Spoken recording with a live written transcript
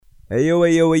Hey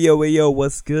yo,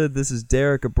 what's good? This is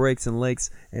Derek of Breaks and Lakes,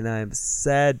 and I'm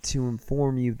sad to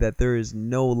inform you that there is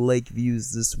no lake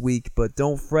views this week, but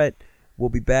don't fret, we'll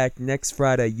be back next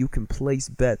Friday. You can place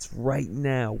bets right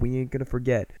now. We ain't gonna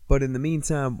forget. But in the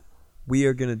meantime, we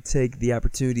are gonna take the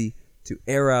opportunity to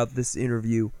air out this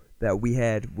interview that we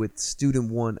had with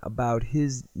Student One about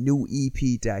his new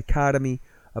EP, Dichotomy,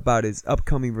 about his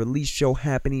upcoming release show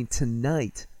happening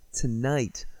tonight,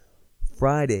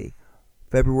 Friday,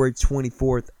 February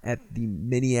 24th at the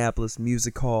Minneapolis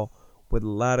Music Hall, with a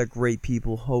lot of great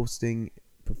people hosting,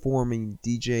 performing,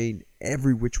 DJing,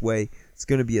 every which way. It's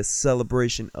going to be a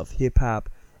celebration of hip-hop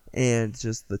and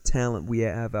just the talent we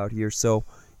have out here. So,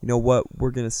 you know what?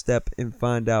 We're going to step and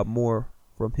find out more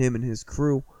from him and his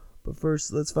crew. But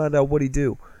first, let's find out what he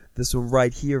do. This one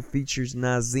right here features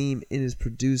Nazim and is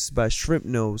produced by Shrimp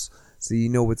Nose, so you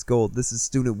know it's gold. This is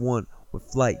Student One with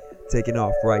Flight, taking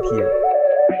off right here.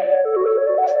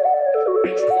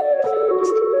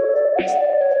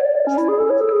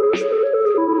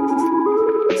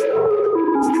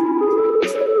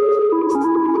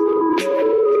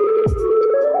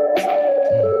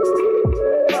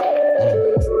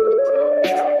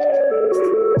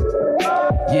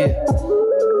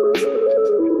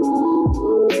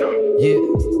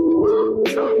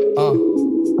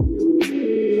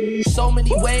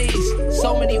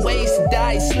 So many ways to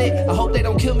die slick. I hope they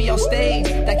don't kill me on stage.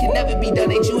 That can never be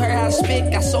done. Ain't you heard how I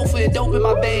spit? Got sofa and dope in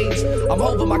my veins. I'm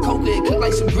over my coca, it cook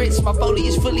like some grits. My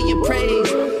foliage fully in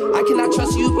praise. I cannot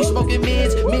trust you if you smoking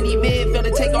mids. Many men fail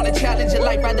to take on the challenge of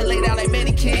life, rather lay down like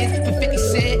mannequins. For 50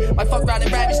 cent, might fuck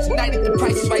riding rabbits tonight if the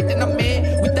price is right, then I'm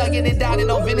in. We thugging it down and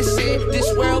no venison.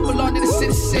 This world belong to the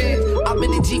citizens. I've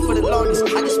been in G for the longest.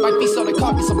 I just might feast on the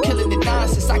carcass. I'm killing the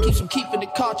nonsense. I keep some keeping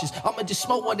it cautious. I'ma just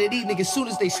smoke one of these niggas soon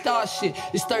as they start shit.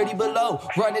 It's 30 below.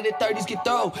 Running at 30s get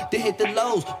throw. Then hit the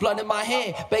lows. Blunt in my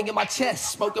hand. Banging my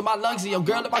chest. Smoking my lungs and your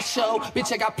girl at my show.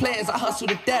 Bitch, I got plans. I hustle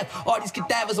to death. All these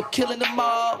cadavers, I'm killing them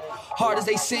all. Hard as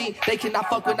they sing, they cannot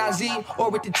fuck with Nazim or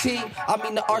with the team. I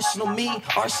mean the arsenal me.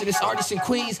 Arsonist, artists, and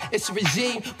queens. It's a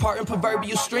regime. Parting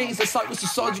proverbial strings. Let's start with some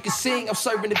songs you can sing. I'm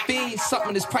serving the fiends.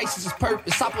 Something this prices is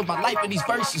purpose. I put my life in these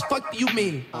verses. Fuck do you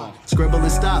mean? Scribble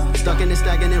and stop. Stuck in the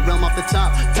stagnant realm off the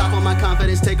top. Top on my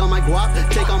confidence. Take on my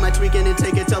guap. Take on my tweaking and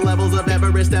take it to levels of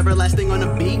Everest. Everlasting on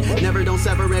a beat. Never don't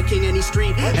sever a king any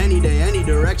street. Any day, any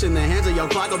direction. The hands of your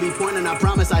clock will be pointing. I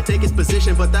promise I take his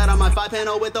position. Put that on my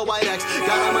 5-panel with the white X.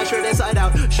 Got on my shirt inside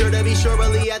out. Sure to be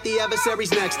surely at the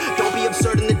adversary's next. Don't be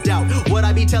absurd in the doubt. What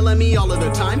I be telling me all of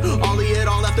the time? Ollie it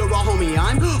all after all, homie.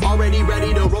 I'm already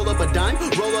ready to roll up a dime.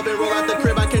 Roll up and roll out the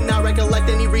crib. I cannot recollect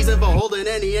any reason for holding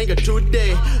any anger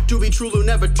today. To be true,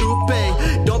 never to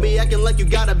pay. Don't be acting like you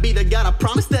gotta be the god. I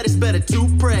promise that it's better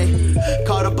to pray.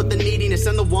 Caught up with the neediness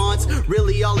and the wants.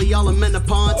 Really, all of y'all are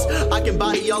menopause. I can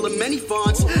body y'all in many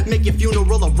fonts. Make your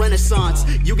funeral a renaissance.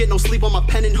 You get no sleep on my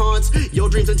pen and haunts. Your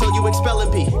dreams until you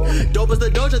expelling me. Dope as the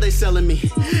doja they selling me.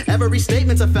 Every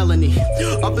statement's a felony.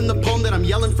 Up in the poem that I'm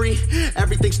yelling free.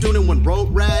 Everything Student One wrote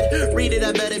rad. Read it,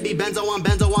 I bet it be benzo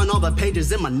on all the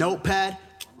pages in my notepad.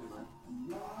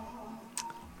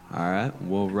 Alright,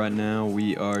 well right now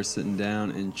we are sitting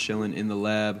down and chilling in the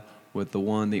lab with the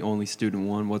one, the only Student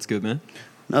One. What's good, man?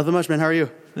 Nothing much, man. How are you?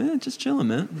 Just chilling,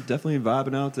 man. Definitely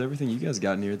vibing out to everything you guys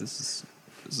got in here. This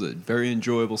is a very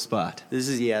enjoyable spot. This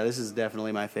is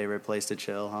definitely my favorite place to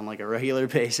chill on like a regular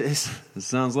basis. It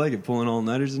sounds like it, pulling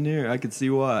all-nighters in here. I could see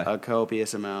why. A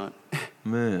copious amount.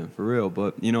 Man, for real.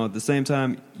 But, you know, at the same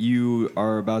time, you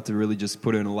are about to really just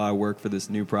put in a lot of work for this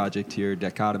new project here,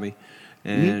 Dichotomy.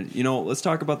 And, you know, let's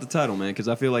talk about the title, man, because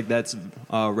I feel like that's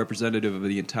representative of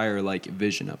the entire, like,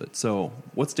 vision of it. So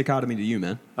what's Dichotomy to you,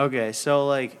 man? Okay, so,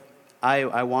 like, I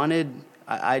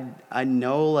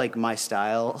know, like, my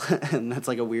style, and that's,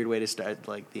 like, a weird way to start,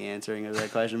 like, the answering of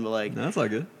that question, but, like... No, that's all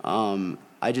good.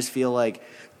 I just feel like,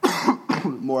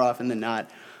 more often than not,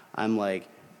 I'm, like,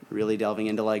 really delving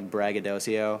into, like,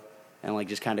 braggadocio and, like,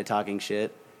 just kind of talking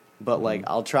shit. But, like,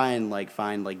 I'll try and, like,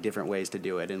 find, like, different ways to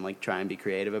do it and, like, try and be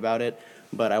creative about it.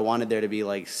 But I wanted there to be,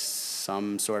 like,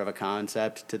 some sort of a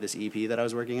concept to this EP that I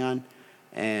was working on.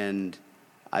 And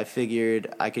I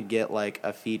figured I could get, like,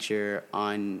 a feature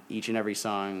on each and every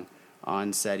song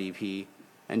on said EP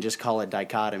and just call it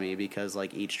Dichotomy because,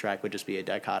 like, each track would just be a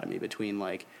dichotomy between,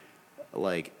 like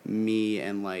me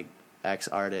and, like, X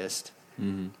artist.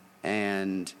 Mm-hmm.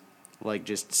 And, like,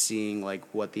 just seeing, like,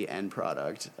 what the end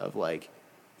product of, like,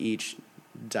 each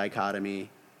dichotomy,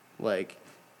 like,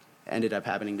 ended up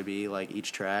happening to be, like,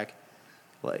 each track.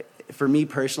 Like, for me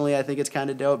personally, I think it's kind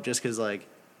of dope just because, like,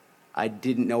 I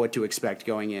didn't know what to expect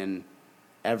going in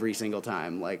every single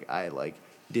time. Like, I, like,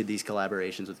 did these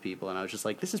collaborations with people, and I was just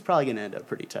like, this is probably gonna end up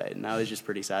pretty tight, and I was just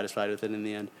pretty satisfied with it in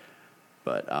the end.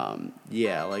 But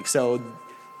yeah, like, so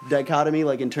Dichotomy,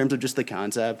 like, in terms of just the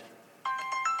concept.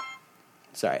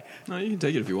 Sorry. No, you can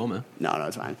take it if you want, man. No,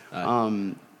 it's fine. All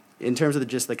right. In terms of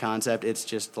just the concept, it's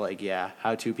just like, yeah,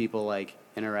 how two people like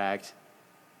interact,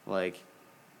 like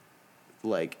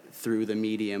through the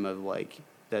medium of like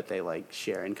that they like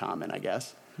share in common, I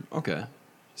guess. Okay.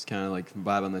 Just kind of like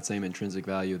vibe on that same intrinsic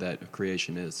value that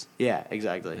creation is. Yeah,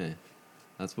 exactly. Yeah,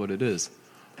 that's what it is.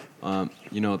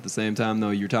 You know, at the same time,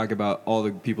 though, you're talking about all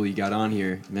the people you got on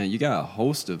here. Man, you got a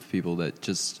host of people that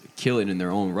just kill it in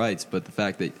their own rights. But the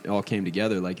fact that it all came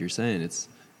together, like you're saying, it's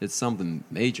something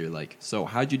major. Like, so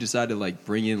how'd you decide to like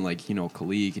bring in like, you know,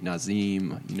 Khalik,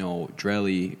 Nazim, you know,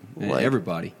 Drelly, and Like,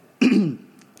 everybody?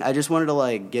 I just wanted to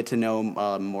like get to know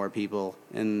more people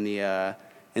in the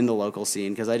local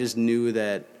scene, because I just knew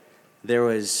that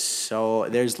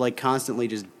there's like constantly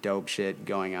just dope shit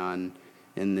going on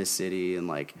in this city, and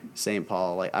like St.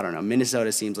 Paul, like, I don't know,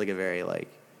 Minnesota seems like a very like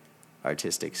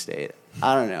artistic state.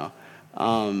 I don't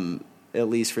know, at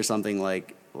least for something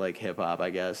like hip hop, I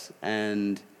guess.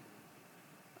 And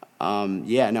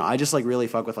yeah, no, I just like really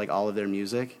fuck with like all of their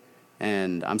music,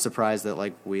 and I'm surprised that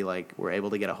like we like were able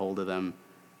to get a hold of them,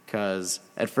 because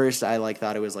at first I like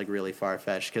thought it was like really far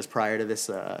fetched, because prior to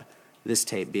this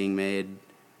tape being made,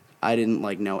 I didn't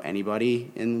like know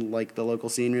anybody in like the local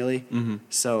scene really. Mm-hmm.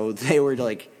 So they were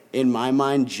like, in my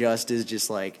mind, just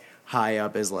like high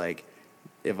up as like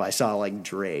if I saw like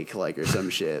Drake, like, or some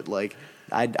shit. Like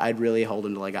I'd really hold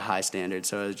him to like a high standard.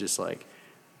 So it was just like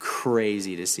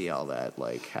crazy to see all that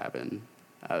like happen.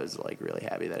 I was like really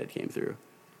happy that it came through.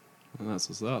 Well, that's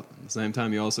what's up. At the same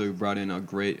time, you also brought in a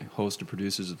great host of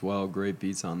producers as well. Great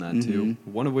beats on that too.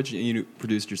 One of which you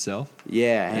produced yourself.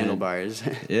 Yeah, And- Handlebars.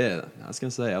 Yeah, I was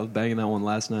gonna say I was banging that one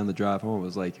last night on the drive home. I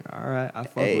was like, all right, I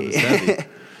fuck with this heavy.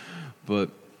 But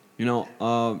you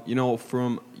know,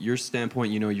 from your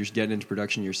standpoint, you know, you're getting into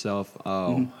production yourself.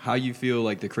 How you feel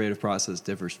like the creative process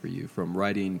differs for you from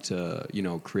writing to, you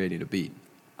know, creating a beat?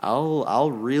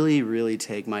 I'll really, really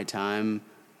take my time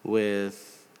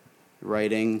with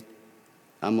writing.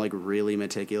 I'm like really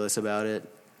meticulous about it,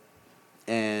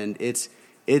 and it's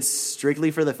strictly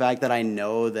for the fact that I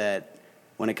know that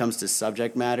when it comes to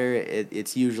subject matter,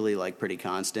 it's usually like pretty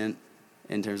constant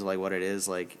in terms of like what it is.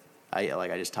 Like I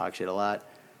just talk shit a lot,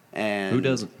 and Who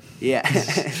doesn't? Yeah,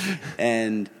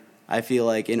 and I feel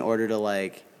like in order to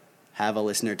like have a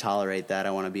listener tolerate that,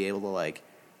 I want to be able to like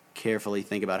carefully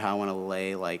think about how I want to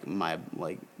lay like my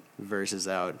like verses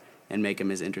out and make them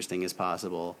as interesting as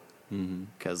possible.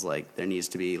 Because like there needs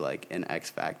to be like an X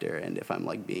factor, and if I'm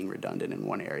like being redundant in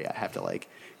one area, I have to like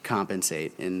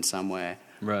compensate in some way.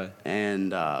 Right.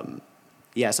 And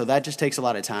yeah, so that just takes a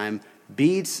lot of time.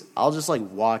 Beats, I'll just like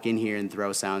walk in here and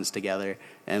throw sounds together,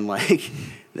 and like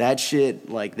that shit,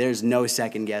 like there's no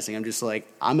second guessing. I'm just like,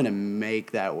 I'm gonna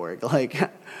make that work.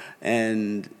 Like,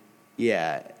 and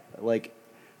yeah, like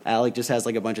Alec just has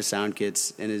like a bunch of sound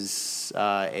kits in his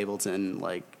Ableton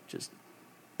like just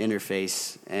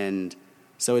interface, and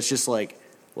so it's just like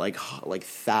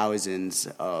thousands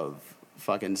of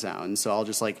fucking sounds. So I'll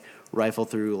just like rifle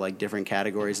through like different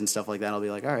categories and stuff like that. I'll be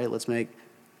like, all right, let's make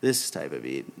this type of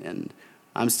beat, and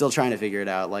I'm still trying to figure it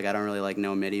out. Like I don't really like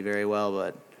know MIDI very well,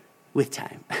 but with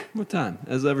time. With time,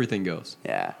 as everything goes.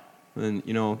 Yeah. And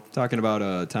you know, talking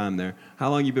about time there, how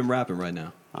long you been rapping right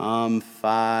now?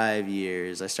 5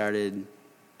 years. I started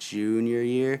junior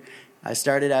year. I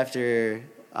started after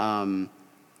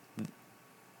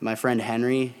my friend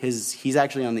Henry. He's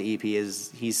actually on the EP.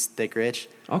 He's Thick Rich.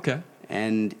 Okay.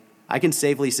 And I can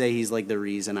safely say he's like the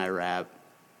reason I rap,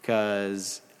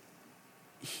 because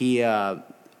he was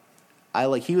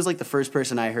like the first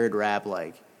person I heard rap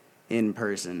like in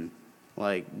person.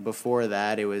 Like before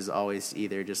that, it was always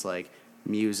either just like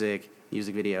music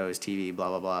videos, TV, blah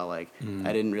blah blah. Like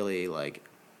I didn't really like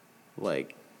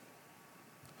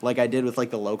I did with like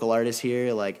the local artists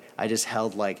here. Like I just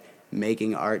held like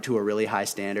making art to a really high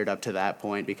standard up to that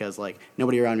point, because like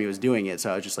nobody around me was doing it,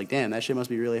 so I was just like, damn, that shit must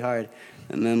be really hard.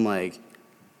 And then like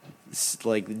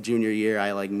junior year,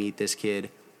 I like meet this kid,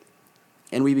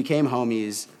 and we became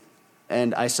homies,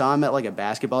 and I saw him at like a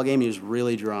basketball game. He was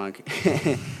really drunk,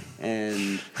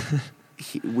 and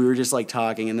we were just like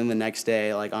talking, and then the next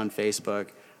day, like on Facebook,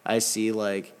 I see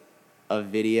like a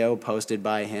video posted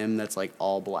by him that's like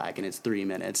all black, and it's 3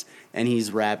 minutes, and he's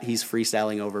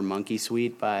freestyling over Monkey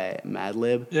Sweet by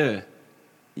Madlib. Yeah.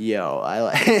 Yo,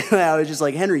 I was just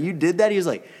like, Henry, you did that? He was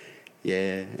like,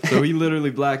 yeah. So he literally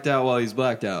blacked out while he's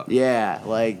blacked out. Yeah,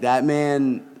 like that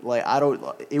man, like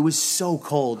it was so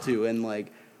cold too, and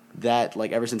like that,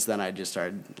 like ever since then I just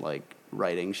started like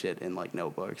writing shit in like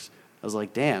notebooks. I was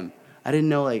like, damn, I didn't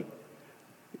know like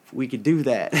we could do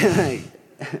that. Like,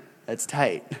 that's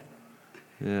tight.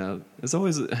 Yeah, it's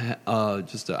always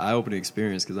just an eye-opening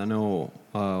experience because I know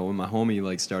when my homie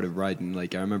like started writing,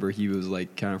 like I remember he was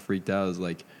like kind of freaked out. It was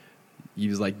like he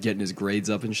was like getting his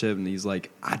grades up and shit, and he's like,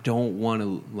 I don't want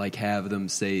to like have them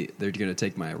say they're gonna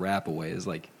take my rap away. It's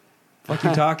like, what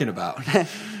you talking about?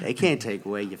 They can't take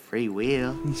away your free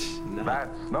will. No.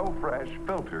 That's Snow Fresh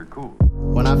Filter Cool.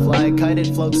 When I fly a kite, it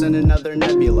floats in another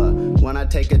nebula. When I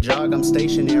take a jog, I'm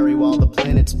stationary while the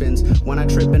planet spins. When I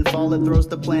trip and fall, it throws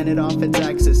the planet off its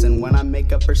axis. And when I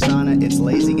make a persona, it's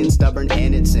lazy and stubborn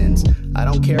and it sins. I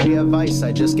don't carry a vice,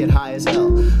 I just get high as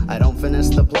hell. I don't finesse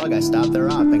the plug, I stop their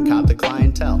op and cop the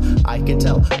clientele. I can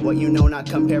tell what you know, not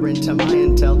comparing to my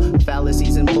intel.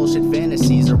 Fallacies and bullshit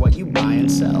fantasies are what you buy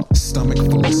and sell. Stomach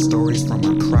full of stories from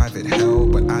my private hell,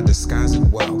 but I disguise it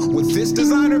well with this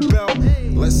designer belt.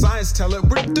 Let science tell it,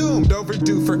 we're doomed,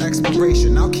 overdue for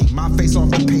expiration. I'll keep my face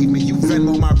off the pavement, you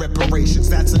Venmo my reparations,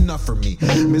 that's enough for me.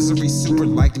 Misery super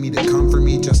liked me to come for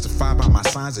me, justified by my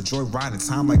signs, a joy riding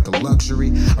time like a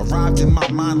luxury. Arrived in my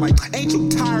mind like, ain't you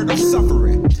tired of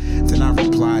suffering? Then I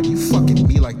replied, you fucking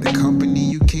me like the company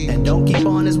you keep. And don't keep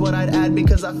on is what I'd add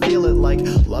because I feel it like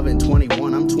loving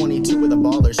 21, I'm 22 with a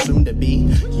baller soon to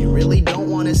be. You really don't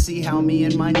want to see how me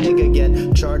and my nigga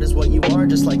get charred as what you are,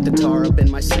 just like the tar up in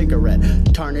my cigarette.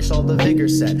 Tarnish all the vigor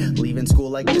set, leaving school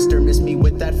like Mr. Miss Me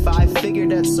with that 5-figure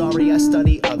debt. Sorry I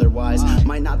study otherwise,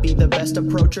 might not be the best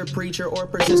approacher, preacher, or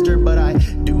persister, but I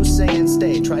do say and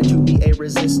stay, try to be a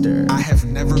resistor. I have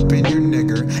never been your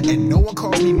nigger, and no one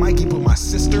calls me Mikey but my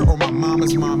sister or my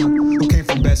mama's mama, who came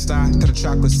from Bed-Stuy to the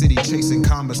chocolate city chasing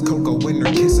commas, cocoa in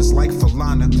her kisses like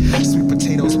Falana. Sweet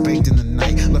potatoes baked in the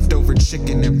night, leftover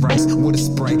chicken and rice with a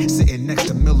Sprite, sitting next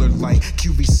to Miller Lite.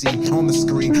 QVC on the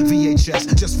screen,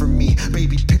 VHS just for me,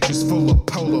 baby pictures full of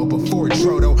polo before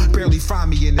Drodo. Barely find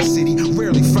me in the city,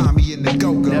 rarely find me in the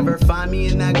go-go. Never find me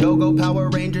in that go-go Power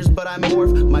Rangers, but I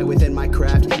morph my within my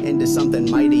craft into something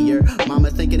mightier.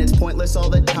 Mama thinking it's pointless all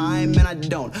the time, and I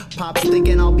don't. Pop's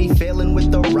thinking I'll be failing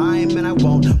with the rhyme, and I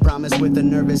won't. Promise with the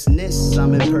nervousness,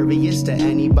 I'm impervious to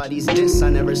anybody's diss. I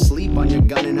never sleep on your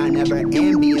gun, and I never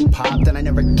am being popped, and I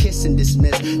never kiss and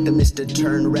dismiss the Mr.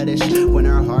 Turn reddish when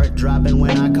her heart dropping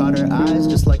when I caught her eyes,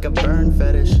 just like a burn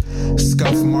fetish.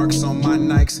 Scuff marks on my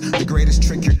Nikes. The greatest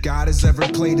trick your God has ever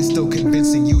played is still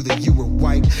convincing you that you were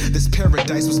white. This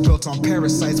paradise was built on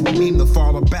parasites. We mean the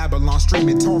fall of Babylon,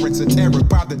 streaming torrents of terror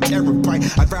by the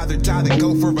terabyte. I'd rather die than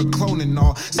go for a clone and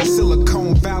all. So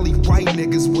Silicon Valley white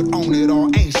niggas would own it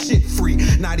all. Ain't shit free,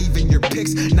 not even your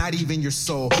pics, not even your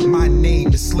soul. My name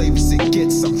is slave as it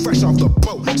gets. I'm fresh off the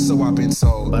boat, so I've been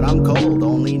told. But I'm cold,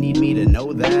 only need me to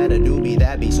know that. A doobie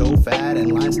that be so fat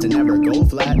and lines to never go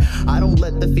flat. I don't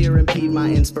let the fear impede my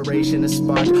inspiration to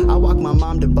spark. I walk my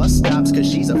mom to bus stops cause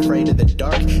she's afraid of the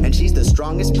dark. And she's the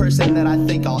strongest person that I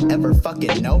think I'll ever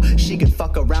fucking know. She could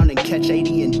fuck around and catch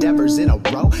 80 endeavors in a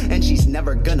row, and she's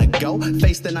never gonna go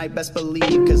face the night, best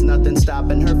believe, cause nothing's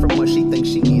stopping her from what she thinks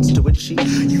she needs to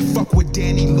achieve. You fuck with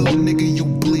Danny, little nigga, you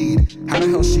bleed. How the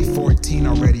hell she 14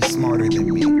 already smarter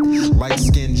than me?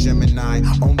 Light-skinned Gemini,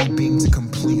 only being to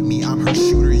complete me. I'm her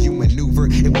shooter, you maneuver,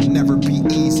 it will never be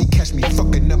easy. Catch me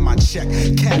fucking up my check.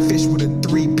 Catfish with a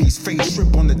 3-piece, face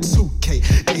shrimp on the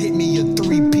 2K. They hit me a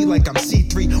 3P like I'm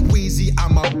C3. Wheezy,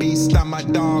 I'm a beast, I'm a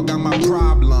dog, I'm a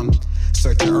problem.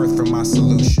 Search the earth for my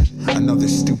solution. Another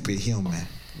stupid human.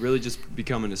 Really just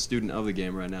becoming a student of the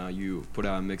game right now. You put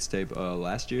out a mixtape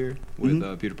last year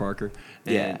with Peter Parker.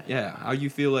 And yeah, how you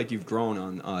feel like you've grown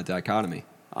on Dichotomy?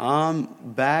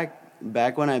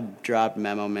 Back when I dropped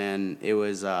Memo Man, it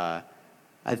was I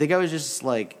think I was just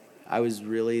like, I was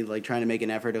really like trying to make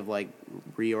an effort of like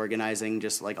reorganizing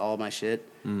just like all my shit,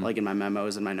 like in my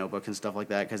memos and my notebook and stuff like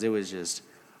that, because it was just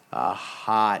a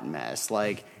hot mess.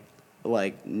 Like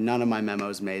none of my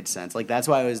memos made sense. Like that's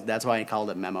why I called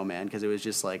it Memo Man, because it was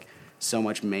just like so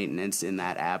much maintenance in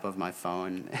that app of my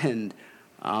phone. And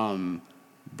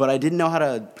but I didn't know how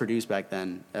to produce back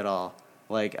then at all.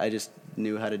 Like I just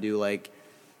knew how to do like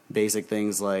basic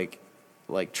things like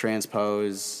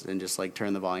transpose and just like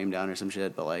turn the volume down or some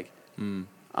shit. But like now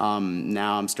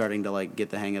I'm starting to like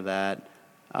get the hang of that.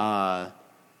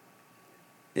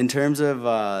 In terms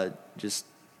of just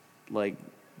like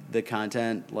the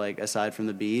content, like aside from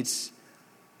the beats,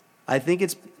 I think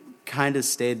it's kind of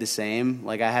stayed the same.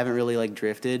 Like I haven't really like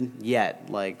drifted yet.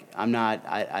 Like I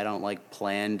don't like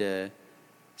plan to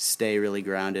stay really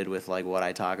grounded with like what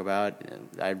I talk about.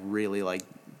 I really like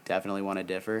definitely want to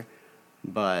differ,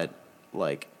 but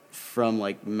like from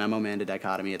like Memo Man to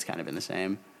Dichotomy, it's kind of been the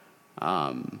same.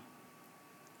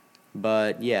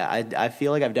 But yeah, I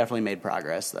feel like I've definitely made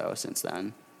progress though since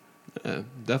then.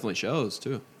 Definitely shows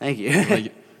too. Thank you.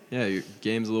 Like, yeah, your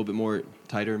game's a little bit more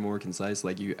tighter, more concise.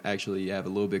 Like you actually have a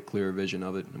little bit clearer vision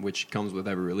of it, which comes with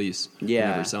every release, Yeah.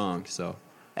 and every song. So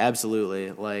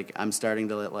Absolutely. Like I'm starting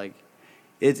to like,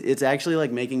 it's actually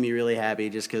like making me really happy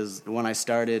just because when I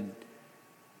started,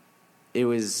 it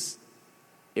was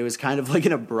kind of like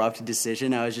an abrupt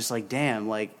decision. I was just like, damn,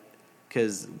 like,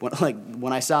 because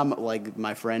when I saw like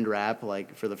my friend rap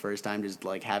like for the first time, just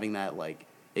like having that like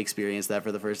experience that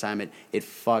for the first time, it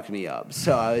fucked me up.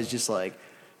 So I was just like,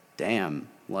 damn,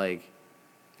 like,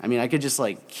 I mean, I could just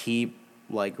like keep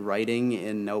like writing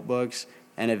in notebooks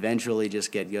and eventually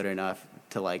just get good enough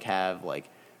to like have like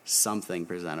something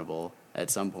presentable at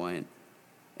some point.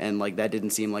 And like that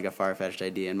didn't seem like a far-fetched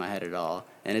idea in my head at all.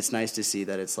 And it's nice to see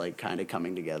that it's like kind of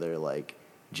coming together like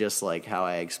just like how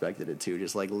I expected it to.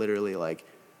 Just like literally like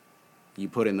you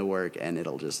put in the work and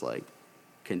it'll just like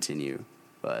continue.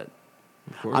 But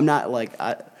I'm not like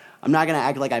I'm not gonna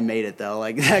act like I made it though.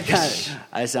 Like that kind of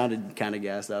I sounded kind of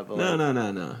gassed up.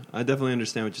 No. I definitely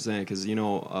understand what you're saying because you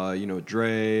know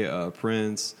Dre,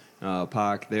 Prince,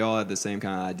 Pac, they all had the same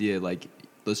kind of idea. Like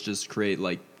let's just create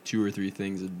like 2 or 3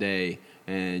 things a day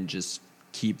and just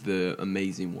keep the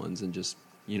amazing ones and just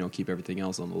keep everything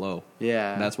else on the low.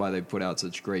 Yeah, and that's why they put out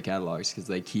such great catalogs because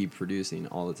they keep producing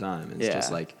all the time. And it's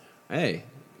just like, hey,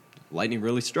 lightning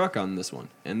really struck on this one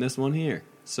and this one here.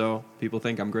 So people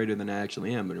think I'm greater than I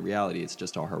actually am, but in reality, it's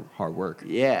just all hard work.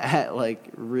 Yeah, like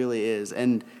really is,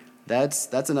 and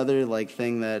that's another like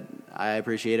thing that I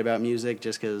appreciate about music,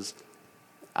 just because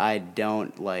I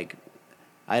don't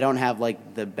have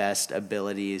like the best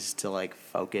abilities to like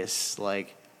focus.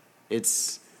 Like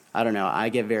I don't know, I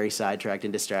get very sidetracked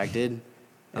and distracted.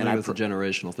 I think it's a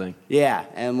generational thing. Yeah,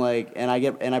 and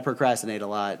I procrastinate a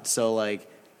lot. So like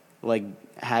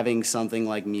having something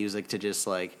like music to just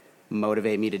like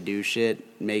motivate me to do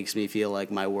shit makes me feel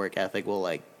like my work ethic will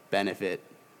like benefit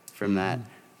from that.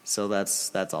 So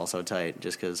that's also tight.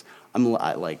 Just because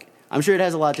I'm sure it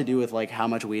has a lot to do with like how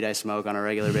much weed I smoke on a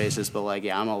regular basis. But like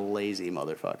I'm a lazy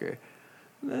motherfucker.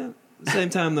 At the same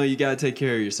time, though, you gotta take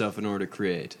care of yourself in order to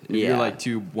create. If you're like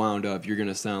too wound up, you're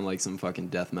gonna sound like some fucking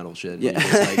death metal shit. Yeah,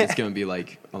 it's gonna be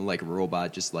like a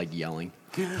robot just like yelling.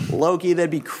 Low-key, that'd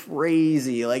be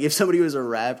crazy. Like if somebody was a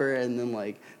rapper and then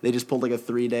like they just pulled like a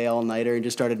 3-day all-nighter and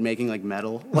just started making like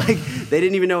metal. Like they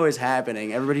didn't even know it was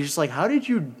happening. Everybody's just like, how did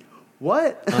you?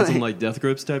 What? On some like Death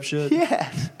Grips type shit. Yeah.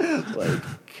 Like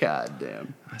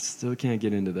goddamn. I still can't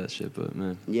get into that shit, but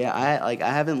man. Yeah, I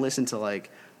haven't listened to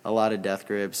like a lot of Death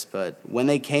Grips, but when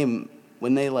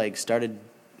they like started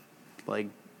like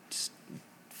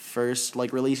first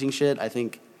like releasing shit, I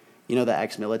think the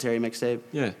ex-military mixtape.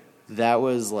 Yeah. That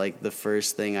was like the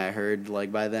first thing I heard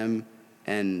like by them,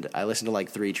 and I listened to like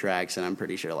 3 tracks, and I'm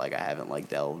pretty sure like I haven't like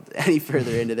delved any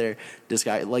further into their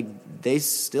discography. Like they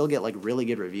still get like really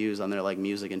good reviews on their like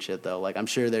music and shit though. Like I'm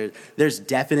sure there's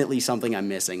definitely something I'm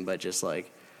missing, but just like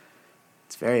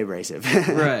it's very abrasive.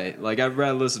 Right. Like, I'd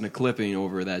rather listen to Clipping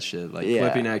over that shit. Like,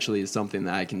 Clipping actually is something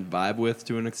that I can vibe with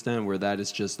to an extent, where that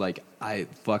is just, like, I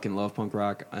fucking love punk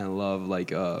rock. I love, like,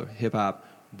 hip-hop.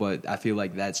 But I feel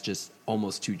like that's just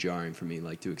almost too jarring for me,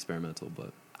 like, too experimental.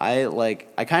 But I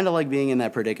kind of like being in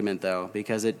that predicament, though,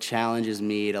 because it challenges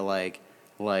me to, like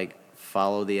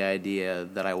follow the idea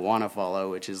that I want to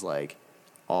follow, which is, like,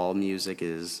 all music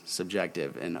is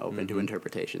subjective and open to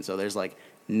interpretation. So there's, like,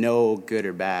 no good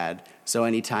or bad. So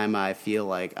anytime I feel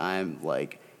like I'm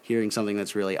like hearing something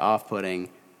that's really off-putting,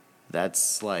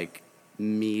 that's like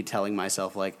me telling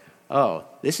myself like, oh,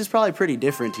 this is probably pretty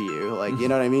different to you. Like, you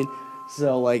know what I mean?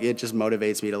 So like it just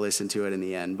motivates me to listen to it in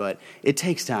the end. But it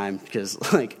takes time because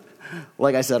like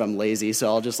I said, I'm lazy. So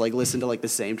I'll just like listen to like the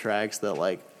same tracks that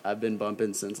like I've been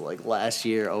bumping since like last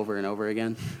year over and over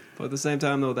again. But at the same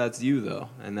time, though, that's you, though.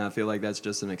 And I feel like that's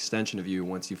just an extension of you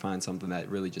once you find something that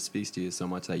really just speaks to you so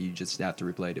much that you just have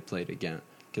to play it again.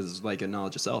 Because it's like a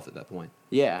knowledge of self at that point.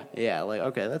 Yeah, like,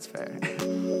 okay, that's fair.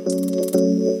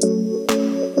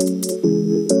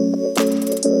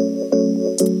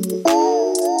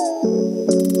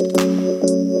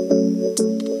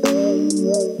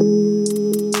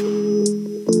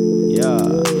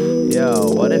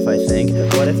 What if I think?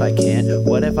 What if I can't?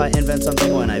 What if I invent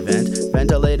something when I vent?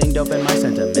 Ventilating dope in my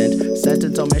sentiment.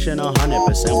 Sentence omission. definition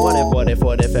 100%.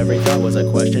 What if every thought was a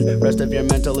question? Rest of your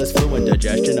mental is fluid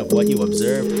digestion of what you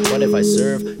observe. What if I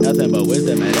serve nothing but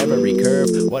wisdom at every curve?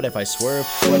 What if I swerve?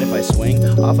 What if I swing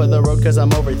off of the road cause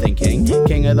I'm overthinking?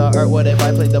 King of the art, what if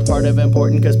I played the part of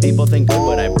important cause people think good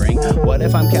what I bring? What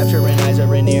if I'm capturing eyes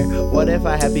are in ear? What if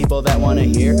I have people that wanna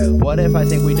hear? What if I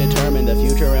think we determine the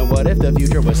future? And what if the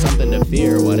future was something to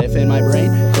fear? What if in my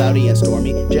brain, cloudy and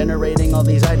stormy, generating all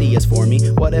these ideas for me?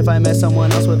 What if I met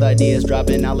someone else with ideas,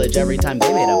 dropping knowledge every time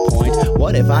they made a point?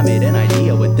 What if I made an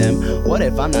idea with them? What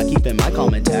if I'm not keeping my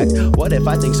calm intact? What if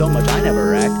I think so much I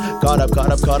never act? Caught up.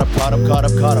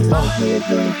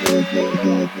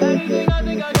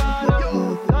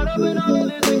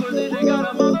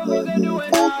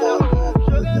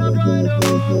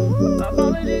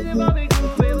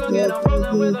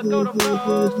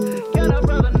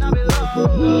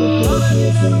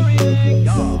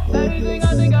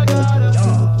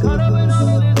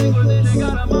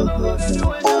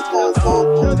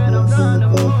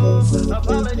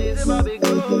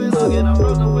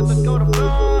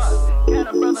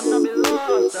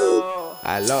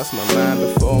 I lost my mind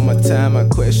before my time. I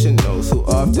question those who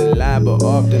often lie, but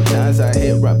oftentimes I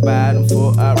hit right by them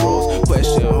for I rose.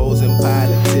 Question hoes and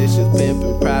politicians,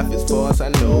 pimping profits, far as I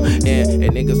know. And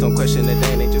niggas don't question the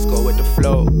thing, they just go with the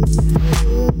flow.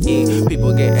 Yeah,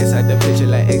 people get inside the picture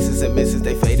like X's and misses,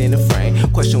 they fade in the frame.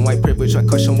 Question white privilege, I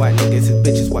question why niggas is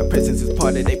bitches, why prisons is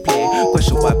part of their plan.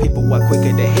 Question why people walk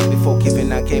quicker they hate before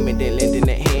giving. I came and then lending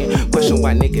a hand. Question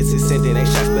why niggas is sending they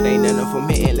shots, but ain't none of them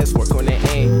hitting. Let's work on that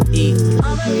aim.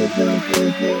 Everything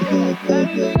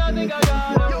I think I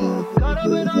got caught up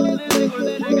in all of this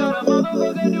inquisition, got a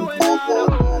motherfucker doing now.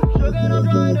 Sugar, I'm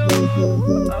trying to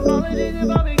apologies if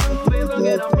I be goofy,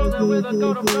 forget I'm frozen with a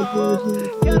coat of frost.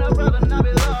 Can a brother not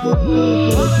be loved?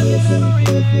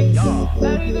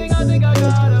 Everything I think I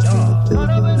got caught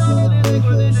up in all of this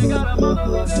inquisition, got a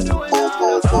motherfucker doing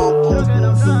now. Sugar,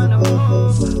 I'm trying to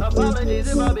apologies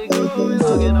if I be goofy,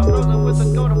 forget I'm frozen with a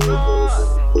coat of frost.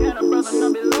 Can a brother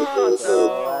not be lost?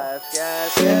 I've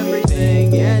got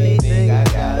everything, anything. I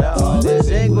got all this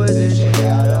inquisition.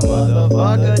 Got a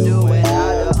motherfucker doing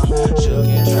nada. Shook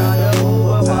and trying to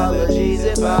move apologies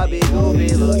if I be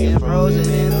goofy, looking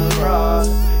frozen in the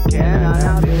frost. Can I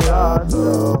not be lost?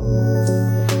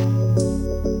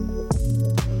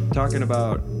 Talking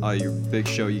about your big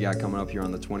show you got coming up here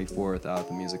on the 24th out at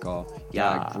the Music Hall.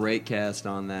 Got a great cast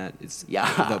on that.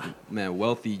 Man,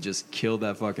 Wealthy just killed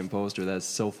that fucking poster. That's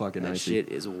so fucking nice. That shit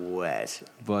is wet.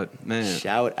 But, man.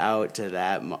 Shout out to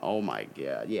that. Oh, my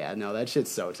God. Yeah, no, that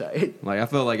shit's so tight. Like, I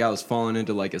felt like I was falling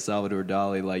into, like, a Salvador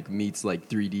Dali, like, meets, like,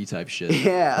 3D type shit.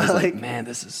 Yeah. I was like, man,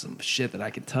 this is some shit that I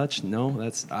can touch. No,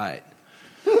 that's all right.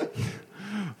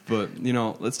 But,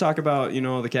 let's talk about,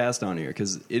 the cast on here,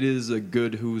 because it is a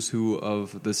good who's who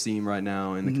of the scene right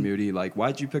now in the community. Like,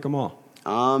 why'd you pick them all?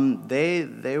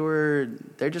 They're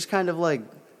just kind of like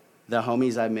the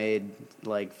homies I made,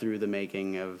 like, through the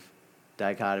making of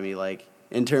Dichotomy, like,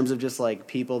 in terms of just, like,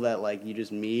 people that, like, you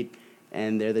just meet,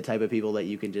 and they're the type of people that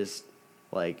you can just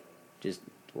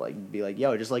be like,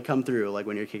 yo, just, like, come through, like,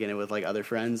 when you're kicking it with, like, other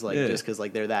friends, like, just because,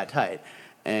 like, they're that tight.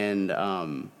 And,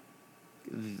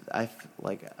 I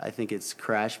think it's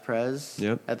Crash Prez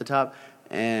at the top,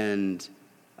 and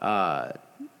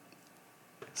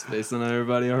Spacing on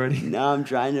everybody already? No, I'm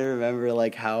trying to remember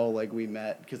like how like we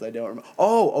met because I don't remember.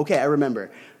 Oh, okay, I remember.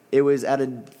 It was at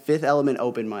a Fifth Element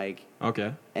open mic.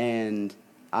 Okay. And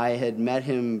I had met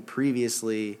him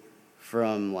previously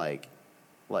from like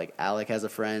Alec has a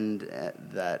friend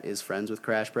that is friends with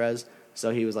Crash Prez,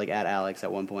 so he was like at Alex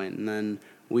at one point, and then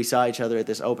we saw each other at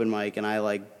this open mic, and I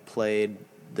like played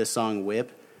the song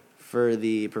Whip for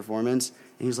the performance, and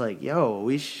he was like, yo,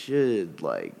 we should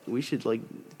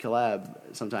collab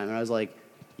sometime, and I was like,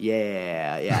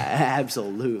 yeah,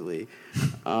 absolutely.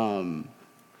 Y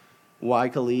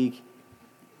Khalik,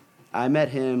 I met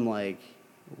him like,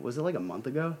 was it like a month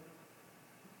ago?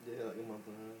 Yeah, like a month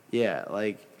ago. Yeah,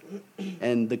 like,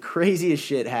 and the craziest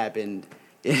shit happened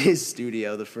in his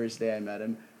studio the first day I met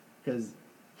him, because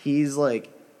he's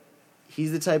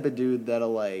the type of dude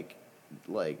that'll like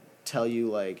tell you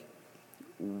like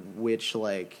which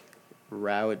like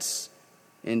routes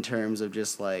in terms of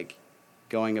just like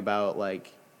going about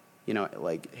like, you know,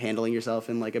 like handling yourself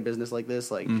in like a business like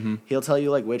this. Like he'll tell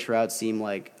you like which routes seem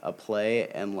like a play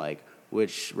and like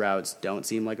which routes don't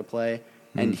seem like a play.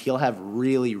 And he'll have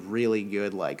really, really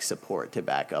good like support to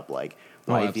back up like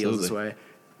why he feels this way.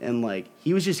 And like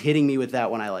he was just hitting me with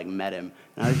that when I like met him.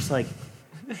 And I was just like,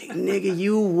 hey, nigga,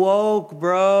 you woke,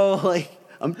 bro. Like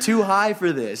I'm too high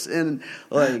for this. And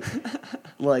like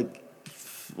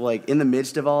in the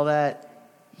midst of all that,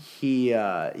 he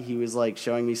was like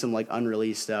showing me some like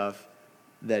unreleased stuff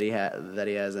that he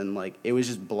has, and like it was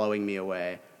just blowing me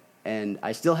away. And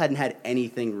I still hadn't had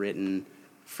anything written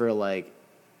for like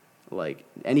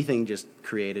anything just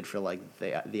created for like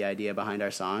the idea behind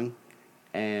our song.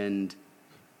 And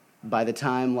by the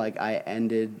time like I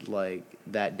ended like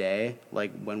that day,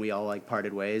 like when we all like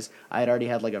parted ways, I had already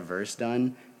had like a verse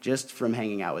done just from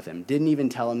hanging out with him. Didn't even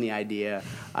tell him the idea.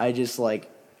 I just like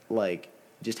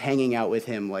just hanging out with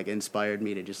him like inspired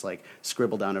me to just like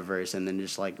scribble down a verse and then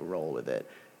just like roll with it.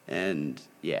 And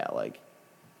yeah, like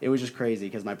it was just crazy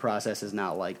because my process is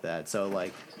not like that. So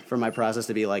like for my process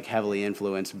to be like heavily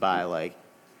influenced by like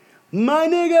my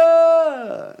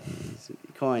nigga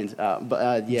coins,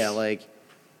 yeah, like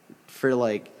for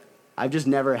like I've just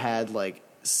never had like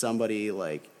somebody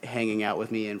like hanging out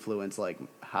with me influence like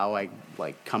how I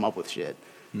like come up with shit.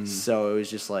 So it was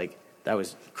just like that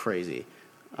was crazy.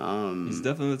 He's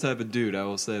definitely the type of dude, I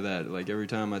will say that. Like every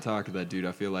time I talk to that dude,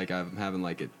 I feel like I'm having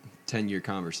like a 10-year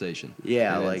conversation.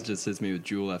 Yeah, and like it just hits me with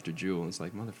jewel after jewel, and it's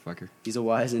like, motherfucker. He's a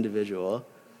wise individual.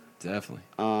 Definitely.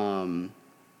 Who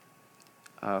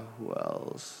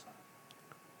else?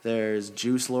 There's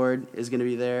Juice Lord is gonna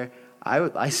be there.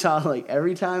 I saw like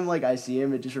every time like I see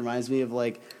him, it just reminds me of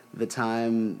like the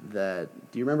time that.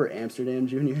 Do you remember Amsterdam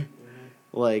Junior?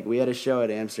 Mm-hmm. Like we had a show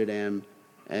at Amsterdam,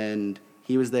 and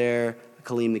he was there.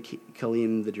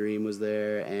 Kaleem the Dream was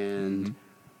there, and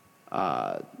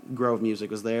Grove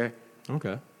Music was there.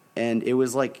 Okay. And it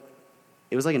was like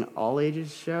an all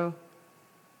ages show,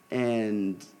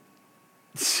 and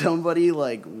somebody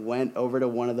like went over to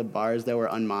one of the bars that were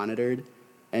unmonitored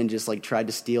and just like tried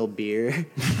to steal beer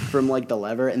from like the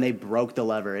lever, and they broke the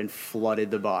lever and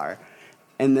flooded the bar.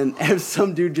 And then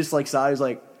some dude just like saw it, he was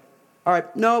like, all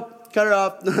right, nope, cut it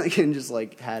off, and just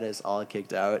like had us all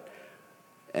kicked out.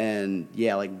 And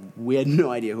yeah, like we had no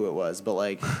idea who it was, but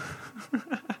like,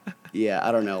 yeah,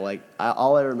 I don't know. Like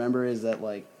all I remember is that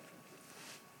like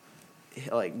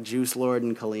Juice Lord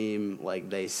and Kaleem, like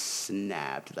they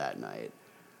snapped that night,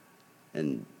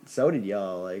 and so did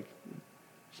y'all. Like,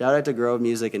 shout out to Grove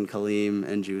Music and Kaleem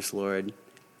and Juice Lord.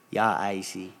 Yeah,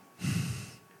 icy.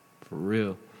 For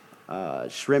real.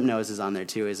 Shrimp Nose is on there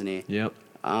too, isn't he? Yep.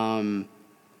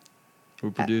 We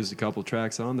produced a couple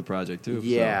tracks on the project too.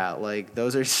 Yeah, so. Like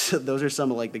those are some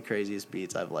of like the craziest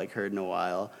beats I've like heard in a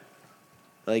while.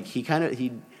 Like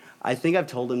I think I've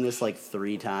told him this like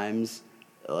 3 times,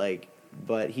 like,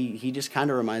 but he just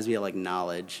kind of reminds me of like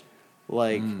Knowledge,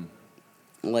 like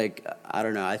I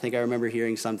don't know. I think I remember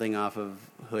hearing something off of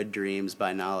Hood Dreams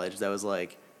by Knowledge that was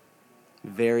like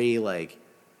very like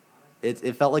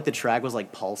it felt like the track was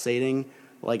like pulsating,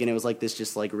 like, and it was like this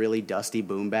just like really dusty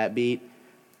boom bap beat.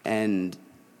 And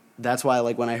that's why,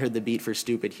 like, when I heard the beat for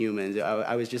Stupid Humans,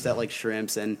 I was just at, like,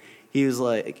 Shrimps, and he was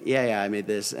like, yeah, I made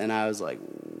this. And I was like,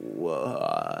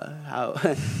 whoa,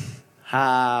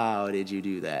 how did you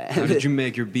do that? How did you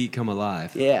make your beat come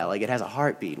alive? Yeah, like, it has a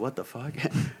heartbeat. What the fuck?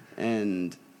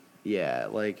 And, yeah,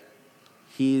 like,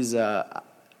 he's, I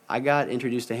got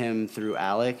introduced to him through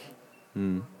Alec.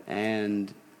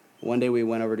 And one day we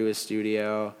went over to his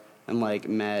studio and, like,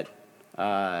 met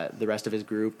the rest of his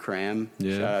group, Cram.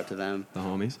 Yeah. Shout out to them. The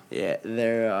homies. Yeah,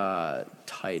 they're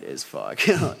tight as fuck.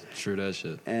 Sure that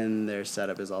shit. And their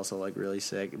setup is also like really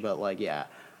sick. But like, yeah,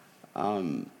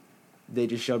 they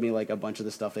just showed me like a bunch of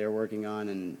the stuff they were working on,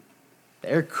 and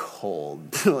they're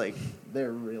cold. Like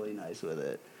they're really nice with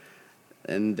it,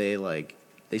 and they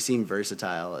seem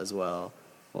versatile as well.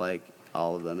 Like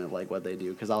all of them and like what they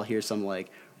do. Because I'll hear some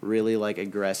like really like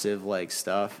aggressive like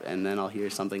stuff, and then I'll hear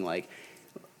something like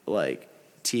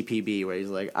TPB where he's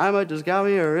like, I might just got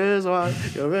me a wristwatch.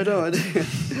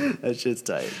 That shit's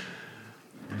tight.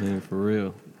 Man, for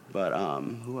real. But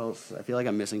who else? I feel like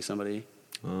I'm missing somebody.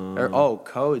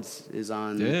 Codes is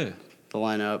on the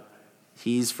lineup.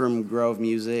 He's from Grove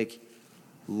Music.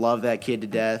 Love that kid to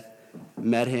death.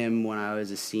 Met him when I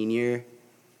was a senior.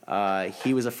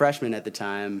 He was a freshman at the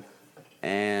time,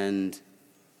 and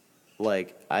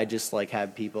like I just like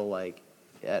had people like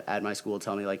at my school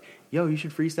tell me like, yo, you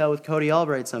should freestyle with Cody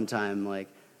Albright sometime, like,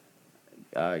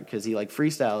 because he like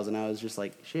freestyles, and I was just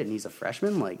like, shit, and he's a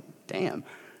freshman, like, damn.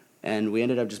 And we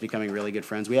ended up just becoming really good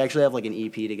friends. We actually have like an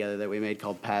EP together that we made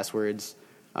called Passwords.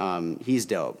 He's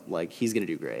dope, like he's gonna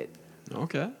do great.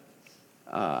 Okay.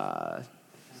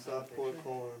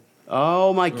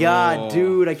 Oh my god,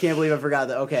 dude, I can't believe I forgot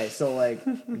that. Okay, so like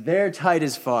they're tight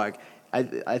as fuck.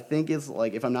 I think it's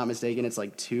like, if I'm not mistaken, it's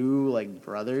like 2 like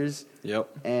brothers.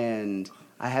 Yep. And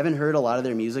I haven't heard a lot of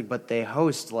their music, but they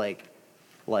host like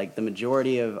the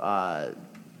majority of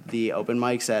the open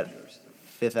mics at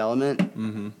Fifth Element.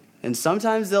 Mm-hmm. And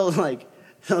sometimes they'll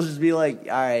They'll just be like,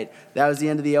 all right, that was the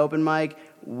end of the open mic.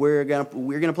 We're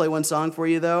gonna play one song for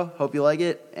you though. Hope you like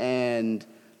it. And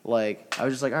like, I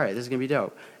was just like, all right, this is gonna be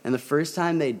dope. And the first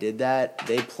time they did that,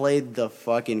 they played the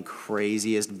fucking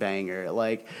craziest banger.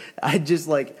 Like, I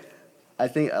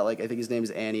think his name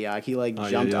is Antioch. He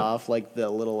jumped off like the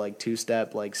little like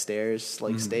 2-step like stairs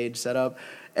like stage setup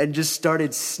and just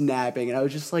started snapping. And I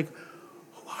was just like,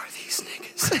 who are these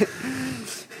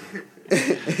niggas?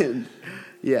 And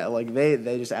yeah, like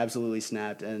they just absolutely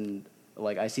snapped. And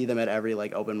like I see them at every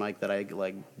like open mic that I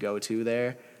like go to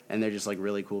there, and they're just like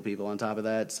really cool people on top of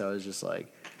that. So I was just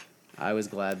like, I was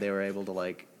glad they were able to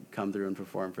like come through and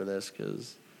perform for this,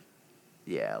 because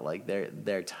yeah, like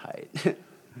they're tight.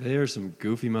 They are some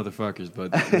goofy motherfuckers,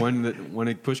 but when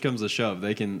it push comes to shove,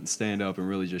 they can stand up and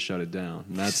really just shut it down.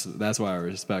 And that's why I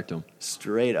respect them.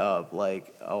 Straight up,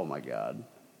 like, oh my god,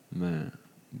 man,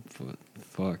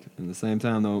 fuck. At the same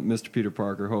time, though, Mr. Peter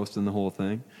Parker hosting the whole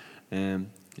thing, and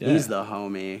yeah. He's the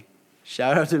homie.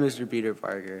 Shout out to Mr. Peter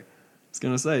Parker. I was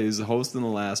gonna say he's hosting the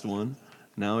last one.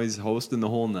 Now he's hosting the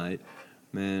whole night.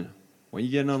 Man, when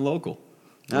you getting on local?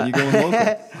 When you going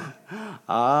local?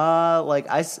 Like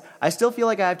I still feel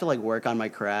like I have to like work on my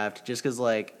craft, just because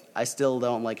like I still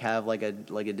don't like have like a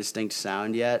distinct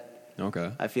sound yet.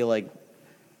 Okay. I feel like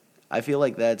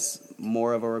that's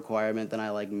more of a requirement than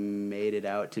I like made it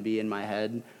out to be in my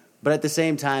head. But at the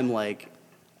same time, like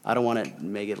I don't want to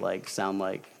make it like sound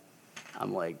like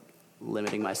I'm like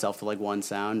limiting myself to like one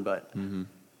sound, but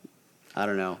I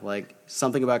don't know. Like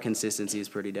something about consistency is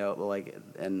pretty dope. Like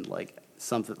and like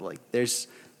something like there's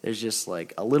just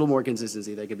like a little more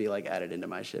consistency that could be like added into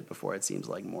my shit before it seems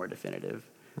like more definitive.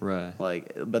 Right.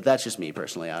 Like, but that's just me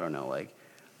personally. I don't know. Like,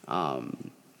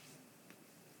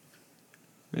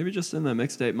 maybe just in that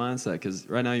mixtape mindset, because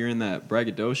right now you're in that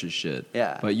braggadocious shit.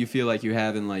 Yeah. But you feel like you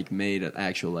haven't like made an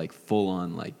actual like full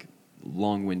on like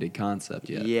long-winded concept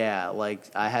yet. Yeah. Like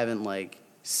I haven't like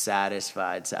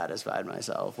satisfied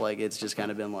myself. Like it's just kind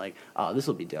of been like, oh, this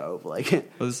will be dope. Like, but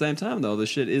at the same time though, the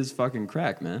shit is fucking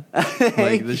crack, man.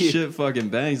 Like the shit fucking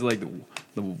bangs. Like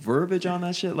the verbiage on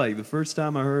that shit. Like the first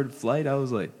time I heard Flight, I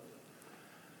was like,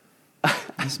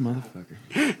 this motherfucker.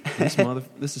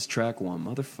 This is track one,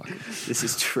 motherfucker. This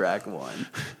is track one.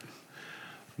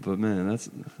 But man,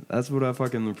 that's what I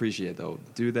fucking appreciate though.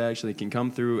 Dude that actually can come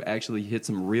through, actually hit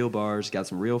some real bars, got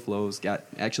some real flows,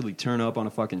 actually turn up on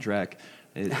a fucking track.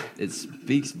 It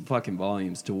speaks fucking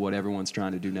volumes to what everyone's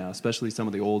trying to do now, especially some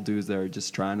of the old dudes that are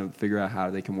just trying to figure out how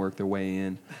they can work their way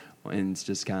in. And it's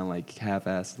just kind of like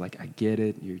half-assed, like, I get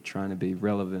it, you're trying to be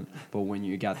relevant. But when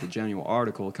you got the genuine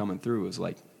article coming through, it's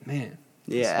like, man,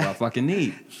 yeah, that's what I fucking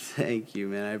need. Thank you,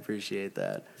 man. I appreciate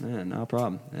that. Man, no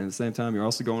problem. And at the same time, you're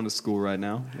also going to school right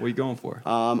now. What are you going for?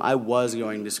 I was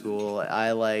going to school. I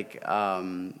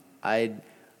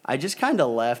just kind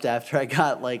of left after I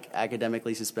got like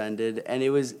academically suspended, and it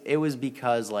was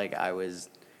because like I was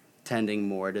tending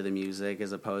more to the music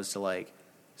as opposed to like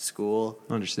school.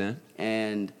 Understand.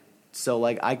 And so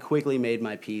like I quickly made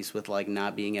my peace with like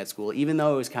not being at school, even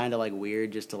though it was kind of like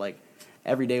weird just to like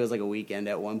every day was like a weekend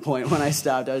at one point when I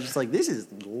stopped. I was just like, this is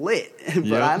lit, but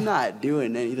yep. I'm not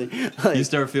doing anything. Like, you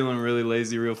start feeling really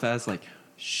lazy real fast, like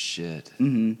shit.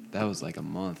 That was like a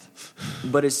month.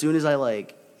 But as soon as I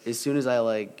went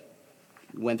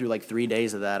through like 3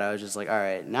 days of that, I was just like, all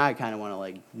right, now I kind of want to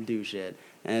like do shit.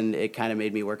 And it kind of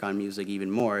made me work on music even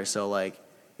more. So like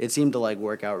it seemed to like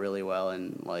work out really well.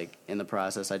 And like in the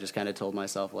process, I just kind of told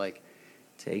myself like,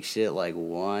 take shit like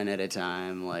one at a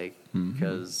time, like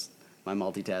because my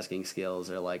multitasking skills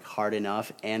are like hard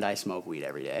enough, and I smoke weed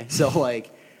every day. So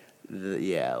like,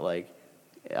 like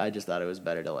I just thought it was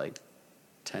better to like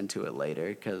tend to it later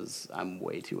because I'm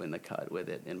way too in the cut with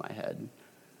it in my head.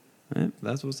 Right,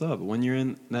 that's what's up. When you're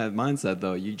in that mindset,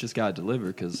 though, you just got to deliver,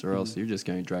 because or else you're just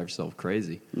going to drive yourself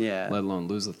crazy. Yeah. Let alone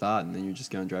lose a thought, and then you're just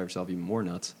going to drive yourself even more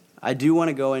nuts. I do want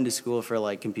to go into school for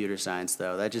like computer science,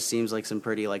 though. That just seems like some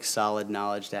pretty like solid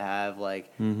knowledge to have,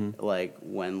 like like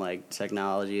when like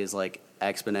technology is like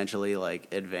exponentially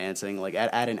like advancing, like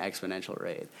at an exponential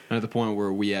rate. And at the point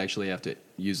where we actually have to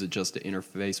use it just to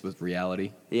interface with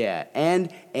reality. Yeah,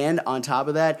 and on top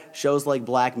of that, shows like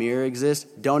Black Mirror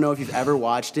exist. Don't know if you've ever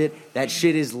watched it. That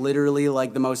shit is literally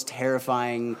like the most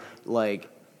terrifying like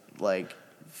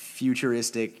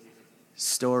futuristic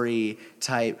story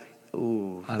type.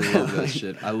 Ooh. I love that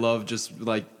shit. I love just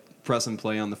like press and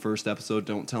play on the first episode.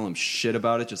 Don't tell them shit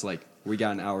about it. Just like, we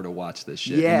got an hour to watch this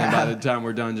shit. Yeah. And then by the time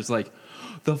we're done, just like,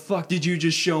 the fuck did you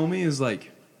just show me? Is like,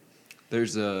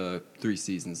 there's 3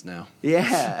 seasons now.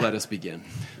 Yeah. Let us begin.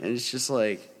 And it's just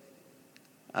like,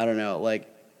 I don't know,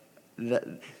 like,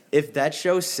 if that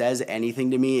show says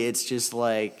anything to me, it's just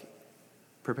like,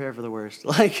 prepare for the worst.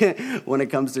 Like, when it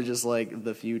comes to just, like,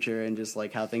 the future and just,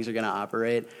 like, how things are going to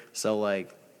operate. So,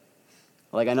 like,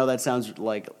 I know that sounds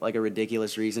like a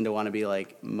ridiculous reason to want to be,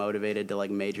 like, motivated to,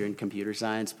 like, major in computer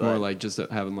science. But or, like, just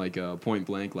having, like, a point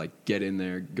blank, like, get in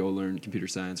there, go learn computer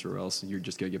science, or else you're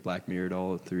just going to get Black Mirrored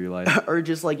all through your life. Or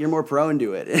just, like, you're more prone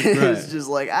to it. It's just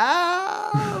like,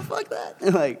 fuck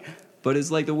that. Like, but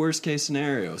it's, like, the worst-case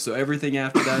scenario. So everything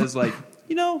after that is, like,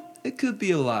 you know, it could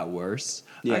be a lot worse.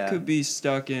 Yeah. I could be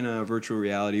stuck in a virtual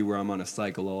reality where I'm on a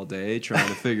cycle all day trying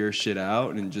to figure shit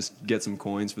out and just get some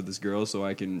coins for this girl so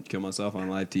I can kill myself on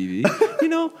live TV. You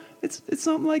know, it's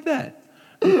something like that.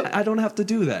 I don't have to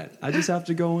do that. I just have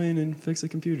to go in and fix a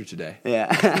computer today. Yeah.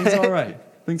 It's all right.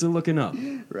 Things are looking up.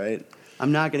 Right.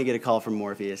 I'm not going to get a call from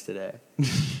Morpheus today.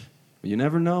 You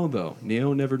never know, though.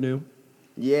 Neo never knew.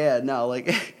 Yeah, no,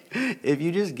 like, if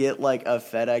you just get, like, a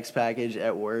FedEx package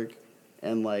at work,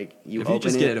 and, like, if you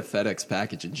just get a FedEx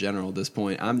package in general at this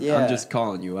point, I'm just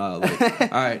calling you out. Like, all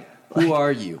right, who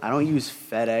are you? I don't use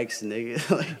FedEx, nigga.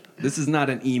 Like, this is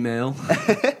not an email.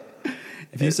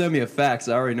 If you send me a fax,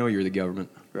 I already know you're the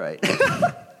government. Right.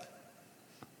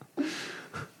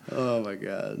 Oh, my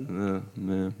God.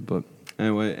 Man. But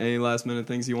anyway, any last-minute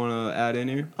things you want to add in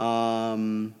here?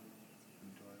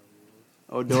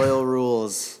 O'Doyle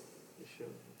rules.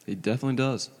 He definitely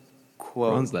does.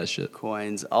 Quote, runs that shit.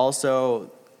 Coins.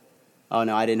 Also, oh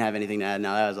no, I didn't have anything to add.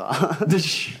 No, that was all.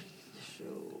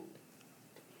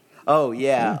 Oh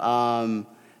yeah.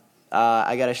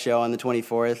 I got a show on the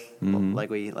 24th, like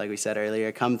we said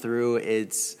earlier. Come through.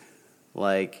 It's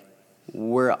like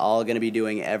we're all gonna be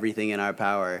doing everything in our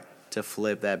power to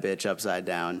flip that bitch upside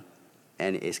down,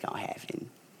 and it's gonna happen.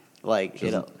 Like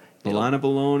the lineup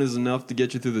alone is enough to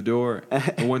get you through the door,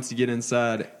 and once you get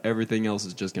inside, everything else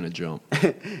is just gonna jump.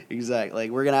 Exactly. Like,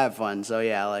 we're gonna have fun. So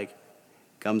yeah, like,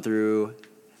 come through,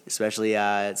 especially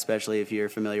if you're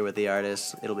familiar with the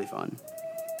artist. It'll be fun.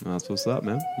 That's what's up,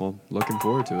 man. Well, looking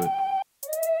forward to it.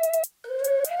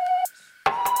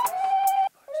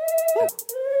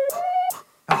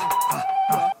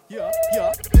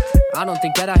 I don't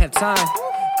think that I have time.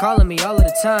 Calling me all of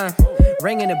the time,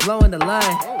 ringing and blowing the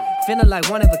line. Feeling like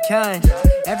one of a kind.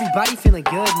 Everybody feeling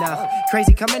good now.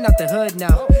 Crazy coming out the hood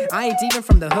now. I ain't even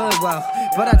from the hood, wow.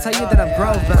 But I tell you that I'm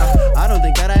grown now. I don't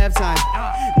think that I have time.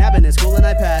 Napping in school and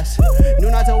I pass.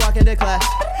 Knew not to walk into class.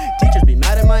 Teachers be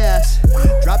mad at my ass.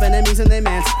 Dropping enemies in they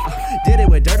mans. Did it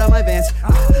with dirt on my vans.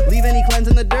 Leave any cleanse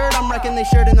in the dirt. I'm wrecking they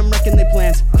shirt and I'm wrecking they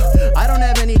plans. I don't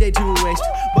have any day to waste,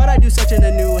 but I do such in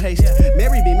a new haste.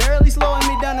 Mary be merrily slowing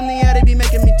me down in the attic, be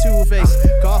making me two-faced.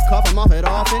 Cough, cough, I'm off it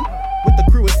often. With the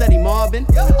crew is steady mobbing.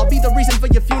 I'll be the reason for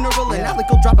your funeral, and Alec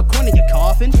will drop a coin in your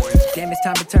coffin. Damn, it's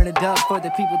time to turn it up for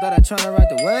the people that are trying to ride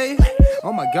the wave.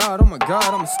 Oh my god,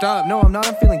 I'ma stop. No, I'm not,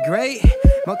 I'm feeling great.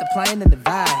 Multiplying the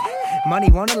divide.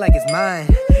 Money want it like it's mine.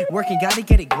 Working, gotta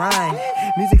get it grind.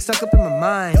 Music stuck up in my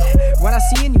mind. What I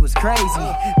see in you is crazy.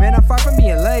 Man, I'm far from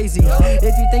being lazy.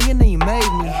 If you thinking that you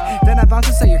made me, then I'm about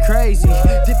to say you're crazy.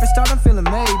 Different start, I'm feeling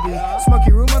maybe.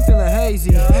 Smoky room, I'm feeling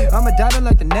hazy. I'm a diver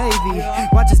like the Navy.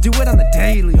 Watch us do it on the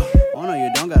daily. Oh no,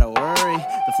 you don't gotta worry.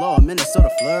 The flow of Minnesota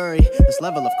flurry. This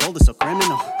level of cold is so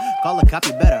criminal. Call a cop,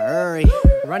 you better hurry.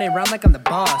 Running around like I'm the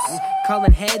boss.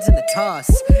 Calling heads in the toss.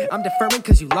 I'm deferring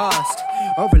cause you lost.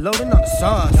 Overloading on the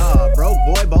sauce. Broke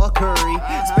boy, ball curry.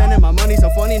 Spending my money so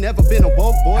funny, never been a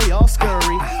woke boy, all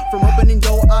scurry. From opening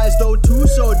your eyes though too,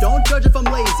 so don't judge if I'm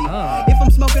lazy. If I'm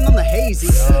smoking on the hazy,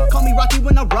 call me Rocky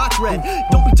when I rock red.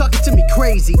 Don't be talking to me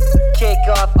crazy. Kick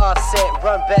off, offset,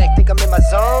 run back, think I'm in my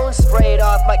zone. Spray it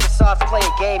off, Microsoft, play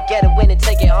a game, get a win and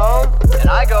take it home. And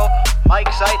I go,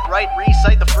 mic sight, right,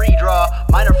 recite the free draw.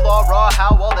 Minor flaw, raw,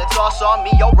 how well that's sauce on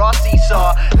me, yo, raw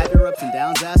seesaw. Have your ups and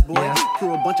downs, ass boy.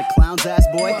 Crew a bunch of clowns, ass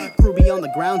boy. Crew be on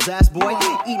the grounds, ass boy.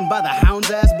 Eaten by the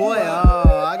hounds, ass boy.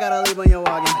 Oh, I gotta leave when you're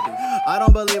walking. I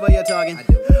don't believe what you're talking.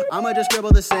 I'ma just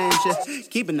scribble the same shit,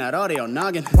 keeping that audio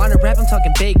noggin. Wanna rap, I'm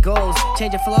talking big goals.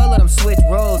 Change your flow, let them switch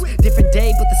roles. Different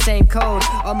day, but the same code.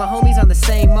 All my homies on the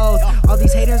same mode. All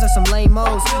these haters are some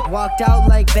lame-os. Walked out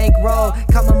like bankroll.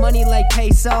 Count my money like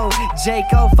peso.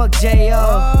 J.O. fuck J.O.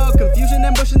 Oh, confusion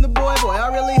ambushing the boy.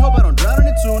 I really hope I don't drown in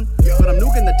a tune. But I'm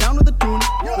nuking the town with a tune.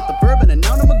 With the verb and a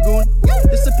noun, I'm a goon.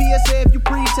 This a PSA if you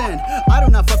pretend. I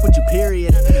do not fuck with you,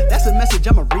 period. That's a message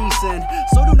I'ma resend.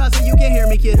 So do not say you can't hear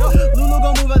me, kid. Lulu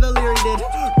gon' move how the Leary did.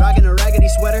 Rockin' a raggedy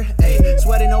sweater. Ayy,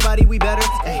 sweating nobody, we better.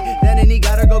 Ayy, then and he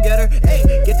got her, go get her.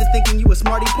 Ayy, get to thinking you a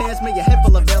smarty pants, man. Your head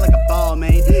full of air like a ball,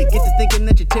 man. Get to thinking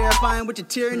that you're terrifying with your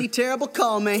tyranny, terrible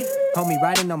call, man. Homie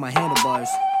riding on my handlebars.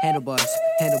 Handlebars,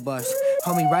 handlebars.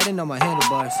 Homie riding on my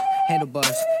handlebars.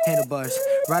 Handlebars, handlebars.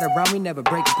 Ride around me, never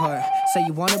break apart. Say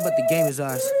you want it, but the game is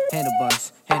ours.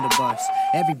 Handlebars, handlebars.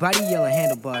 Everybody yelling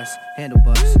handlebars,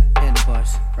 handlebars,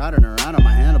 handlebars. Riding around on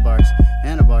my handlebars,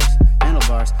 handlebars,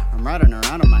 handlebars. I'm riding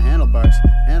around on my handlebars,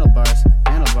 handlebars,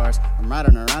 handlebars. I'm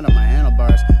riding around on my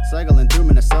handlebars. Cycling through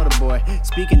Minnesota, boy.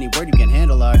 Speak any word, you can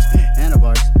handle ours.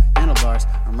 Handlebars, handlebars.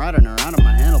 I'm riding around on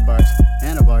my handlebars,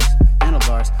 handlebars,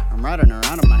 handlebars. I'm riding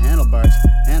around on my handlebars,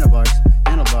 handlebars,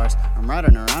 handlebars. I'm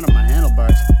riding around on my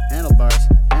handlebars, handlebars,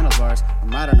 handlebars. I'm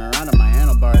riding around on my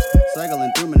handlebars.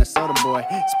 Cycling through Minnesota, boy.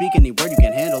 Speak any word, you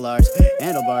can handle ours.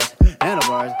 Handlebars,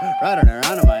 handlebars. Riding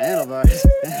around on my handlebars,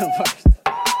 handlebars.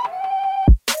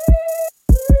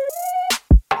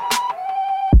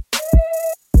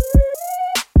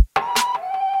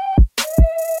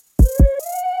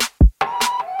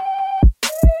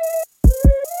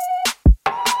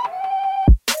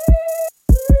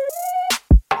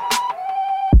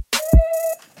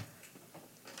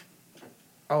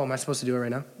 Oh, am I supposed to do it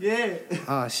right now? Yeah.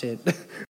 Oh, shit.